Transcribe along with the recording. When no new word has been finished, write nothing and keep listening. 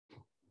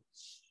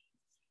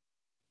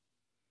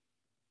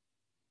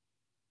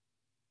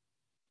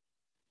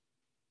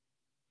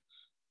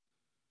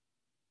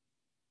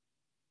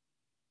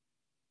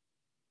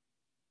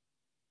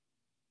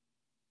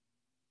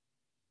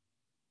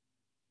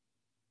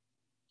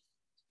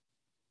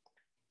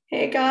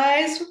Hey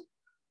guys,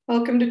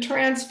 welcome to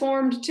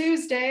Transformed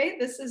Tuesday.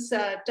 This is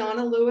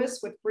Donna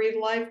Lewis with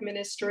Breathe Life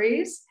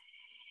Ministries,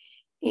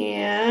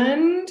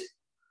 and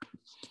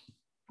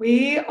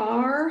we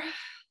are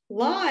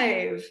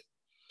live.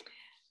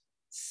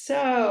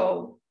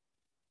 So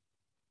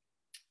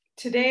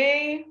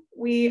today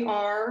we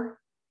are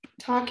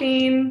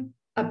talking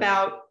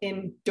about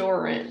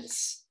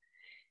endurance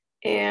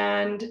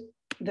and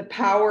the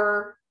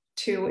power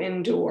to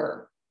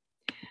endure.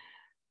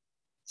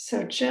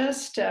 So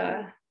just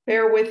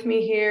bear with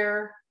me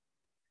here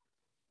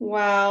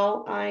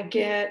while I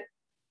get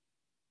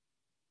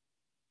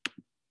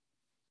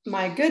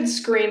my good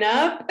screen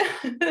up.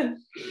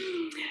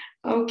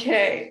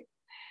 Okay,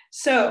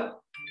 so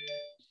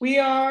we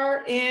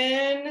are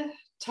in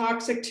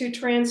Toxic to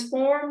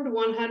Transformed,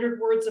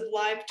 100 Words of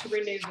Life to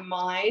Renew the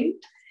Mind.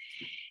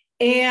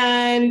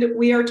 And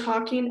we are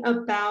talking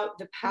about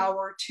the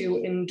power to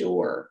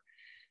endure.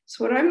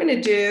 So what I'm going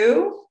to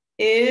do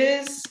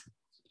is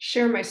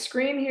share my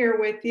screen here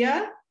with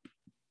you.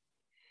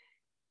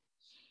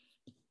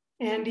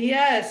 And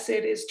yes,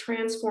 it is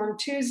Transform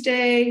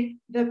Tuesday,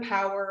 the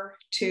power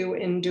to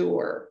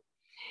endure.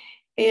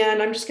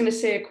 And I'm just going to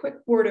say a quick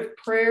word of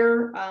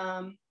prayer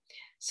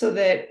so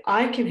that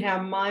I can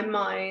have my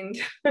mind,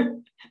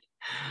 in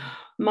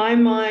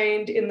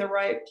the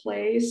right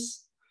place.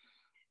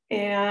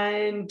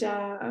 And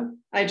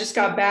I just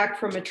got back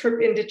from a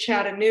trip into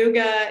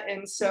Chattanooga.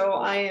 And so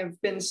I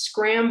have been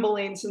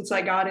scrambling since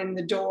I got in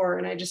the door.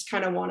 And I just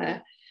kind of want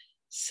to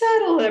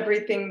settle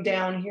everything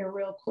down here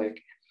real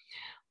quick.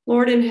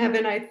 Lord in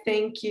heaven, I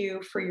thank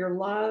you for your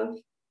love.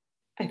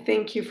 I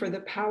thank you for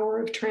the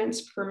power of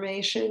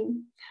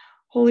transformation.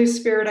 Holy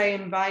Spirit, I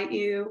invite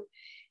you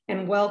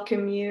and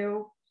welcome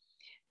you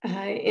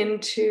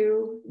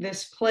into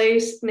this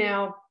place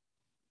now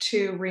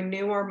to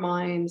renew our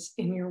minds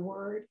in your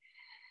word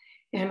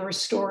and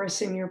restore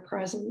us in your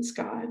presence,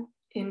 God.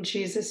 In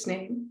Jesus'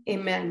 name,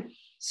 amen.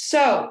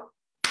 So,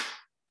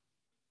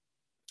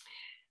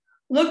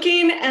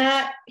 looking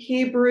at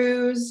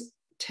Hebrews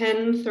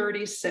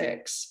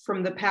 10:36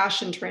 from the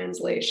Passion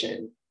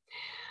Translation,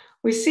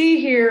 we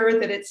see here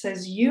that it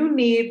says, you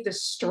need the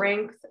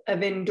strength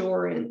of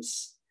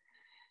endurance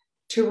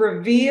to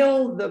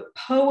reveal the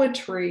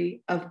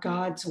poetry of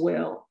God's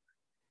will.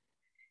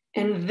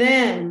 And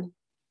then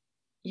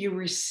you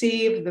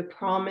receive the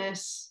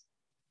promise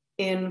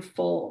in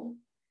full.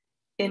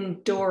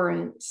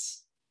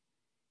 Endurance.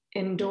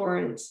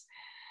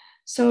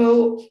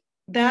 So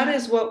that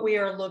is what we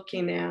are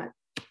looking at.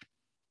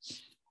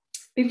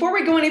 Before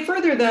we go any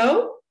further,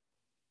 though,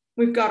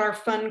 we've got our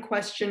fun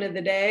question of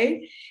the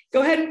day.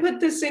 Go ahead and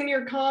put this in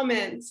your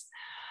comments.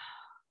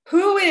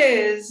 Who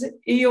is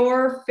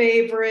your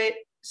favorite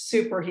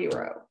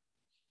superhero?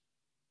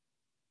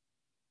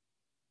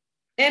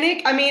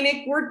 And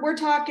we're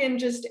talking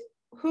just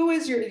who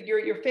is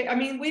your favorite? I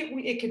mean,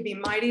 it could be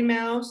Mighty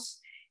Mouse,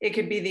 it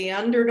could be the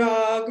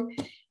underdog,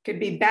 it could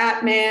be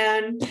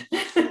Batman.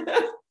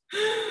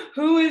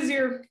 Who is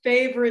your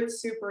favorite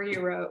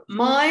superhero?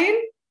 Mine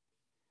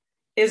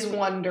is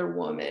Wonder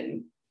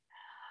Woman.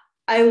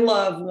 I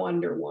love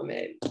Wonder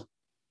Woman.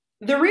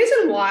 The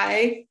reason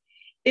why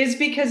is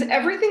because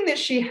everything that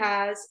she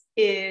has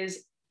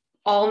is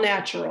all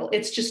natural.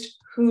 It's just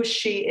who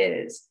she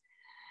is.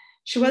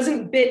 She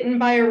wasn't bitten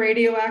by a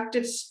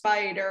radioactive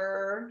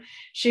spider.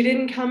 She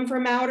didn't come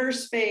from outer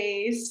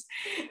space.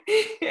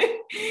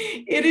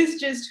 It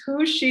is just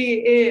who she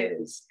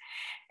is.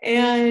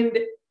 And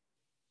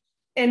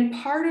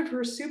part of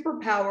her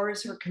superpower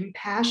is her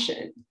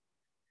compassion.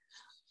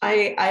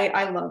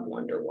 I love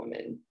Wonder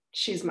Woman.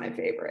 She's my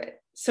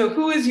favorite. So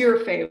who is your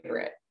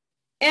favorite?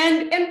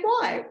 And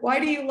why? Why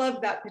do you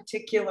love that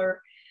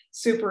particular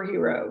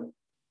superhero?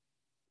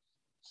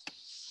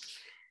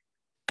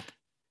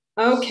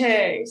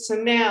 Okay, so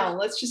now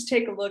let's just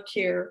take a look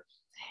here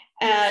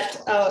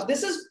at,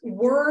 this is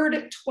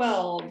word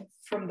 12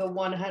 from the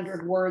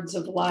 100 Words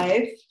of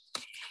Life.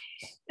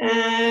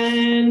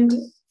 And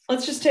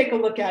let's just take a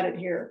look at it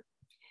here.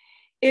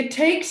 It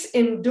takes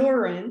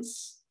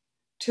endurance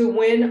to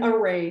win a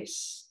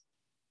race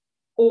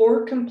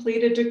or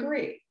complete a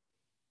degree.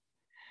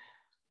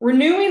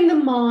 Renewing the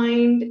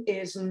mind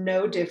is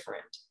no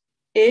different.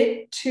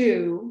 It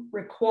too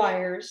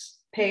requires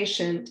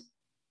patient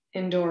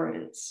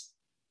endurance.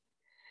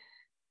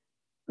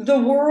 The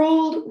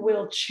world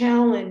will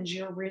challenge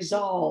your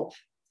resolve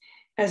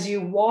as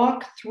you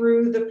walk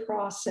through the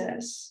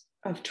process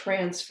of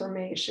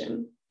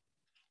transformation.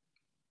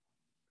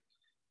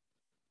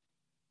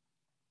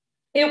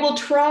 It will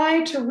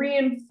try to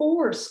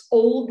reinforce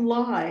old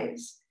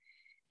lies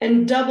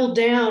and double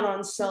down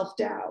on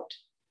self-doubt.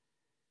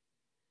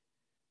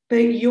 But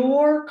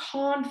your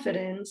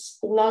confidence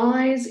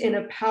lies in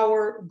a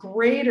power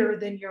greater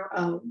than your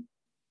own.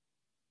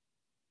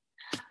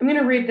 I'm going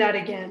to read that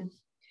again.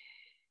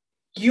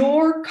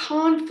 Your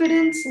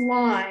confidence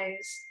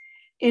lies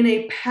in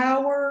a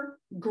power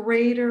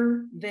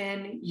greater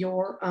than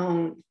your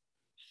own.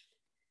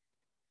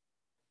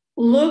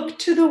 Look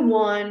to the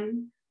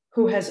one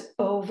who has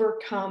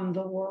overcome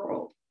the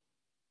world.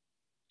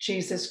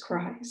 Jesus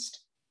Christ.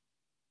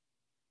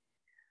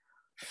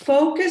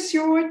 Focus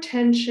your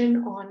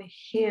attention on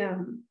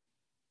him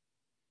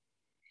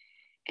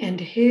and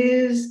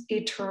his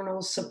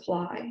eternal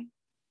supply.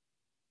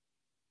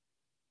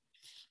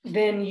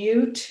 Then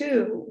you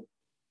too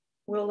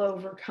will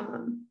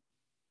overcome.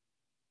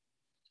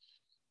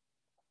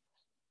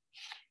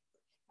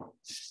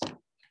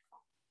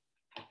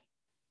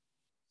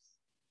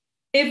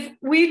 If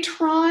we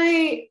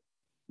try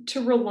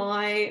to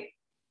rely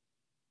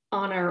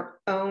on our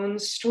own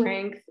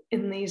strength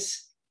in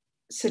these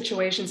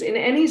situations, in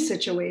any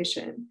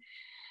situation,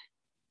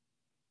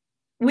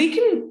 we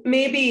can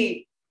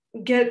maybe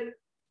get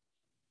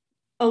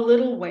a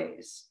little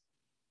ways,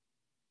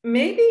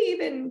 maybe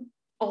even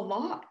a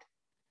lot,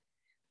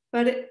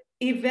 but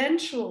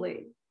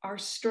eventually our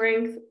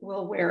strength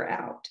will wear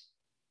out.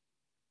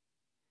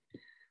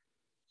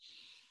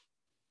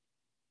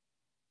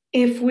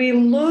 If we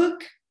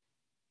look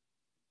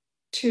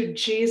to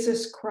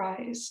Jesus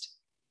Christ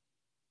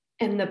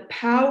and the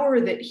power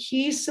that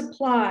he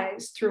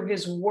supplies through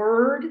his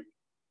word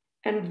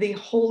and the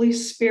Holy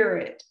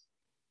Spirit,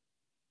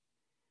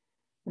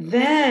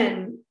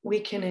 then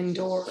we can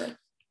endure it.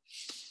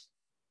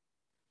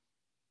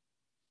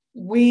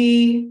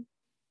 We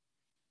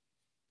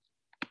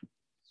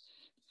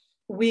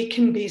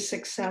can be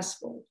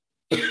successful.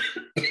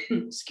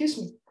 Excuse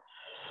me.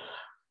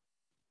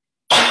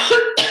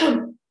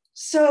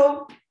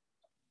 So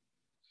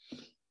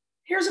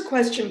here's a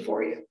question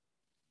for you.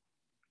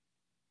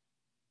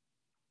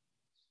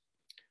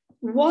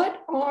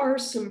 What are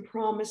some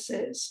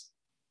promises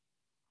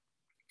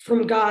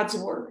from God's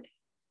word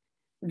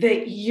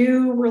that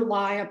you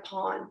rely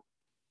upon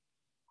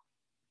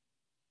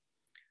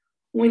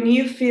when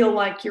you feel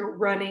like you're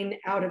running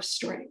out of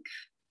strength?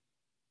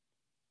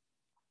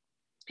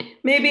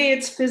 Maybe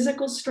it's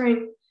physical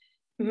strength.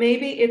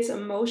 Maybe it's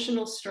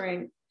emotional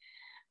strength.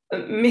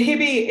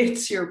 Maybe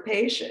it's your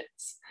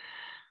patience.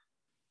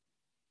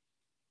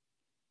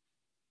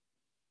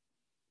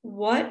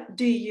 What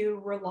do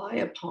you rely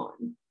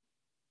upon?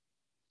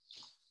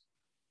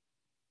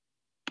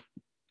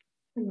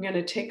 I'm going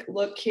to take a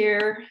look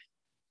here,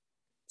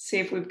 see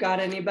if we've got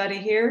anybody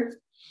here.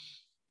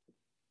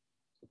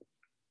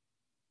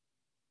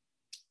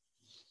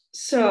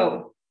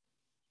 So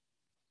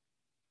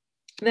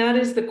that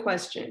is the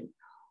question.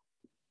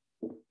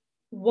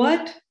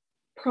 What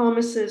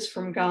promises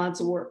from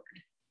God's word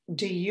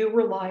do you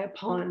rely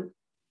upon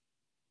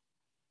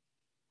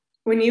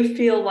when you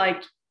feel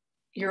like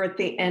you're at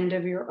the end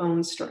of your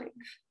own strength?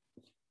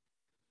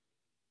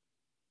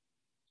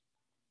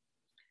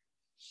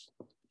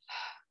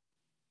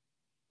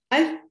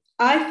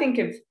 I think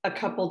of a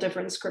couple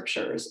different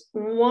scriptures.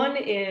 One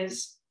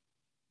is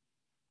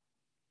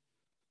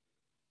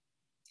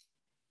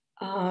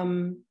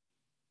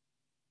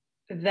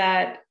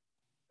that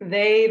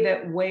they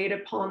that wait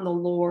upon the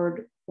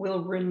Lord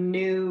will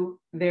renew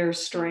their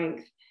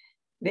strength.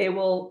 They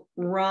will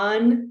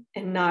run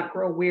and not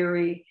grow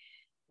weary.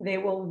 They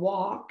will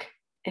walk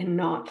and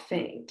not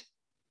faint.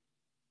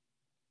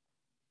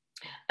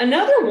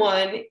 Another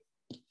one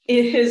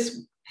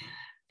is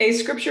a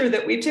scripture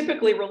that we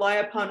typically rely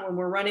upon when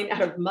we're running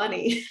out of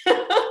money.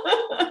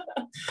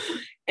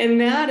 And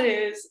that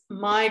is,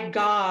 my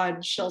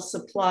God shall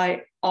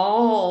supply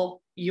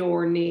all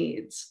your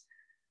needs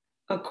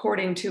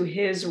according to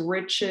his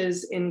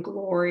riches in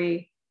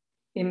glory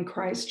in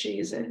Christ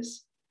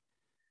Jesus.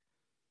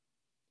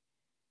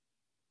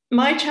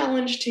 My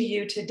challenge to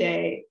you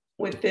today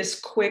with this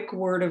quick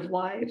word of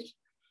life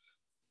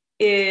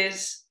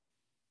is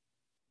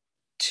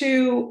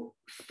to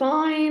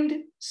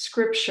find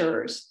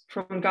scriptures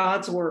from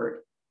God's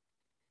word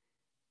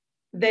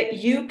that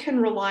you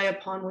can rely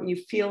upon when you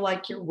feel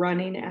like you're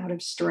running out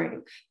of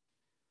strength,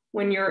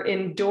 when your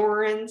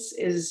endurance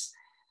is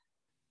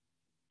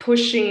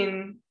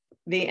pushing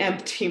the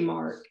empty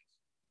mark.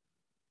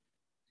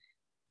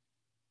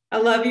 I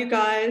love you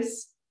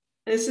guys.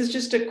 This is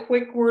just a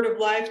quick word of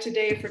life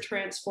today for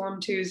Transform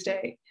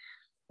Tuesday.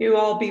 You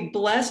all be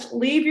blessed.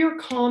 Leave your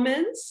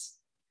comments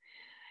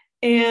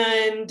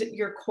and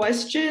your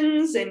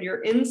questions and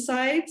your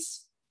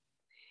insights.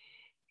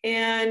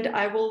 And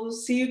I will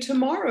see you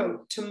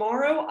tomorrow.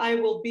 Tomorrow, I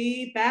will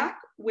be back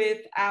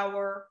with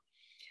our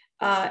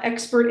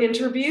expert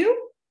interview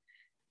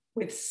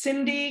with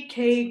Cindy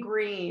K.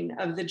 Green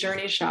of the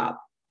Journey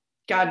Shop.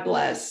 God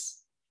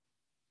bless.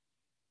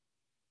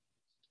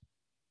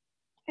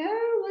 Yeah,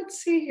 let's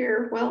see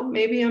here. Well,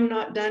 maybe I'm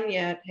not done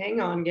yet. Hang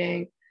on,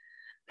 gang.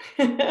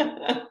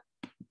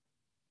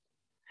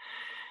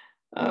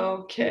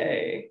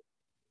 Okay.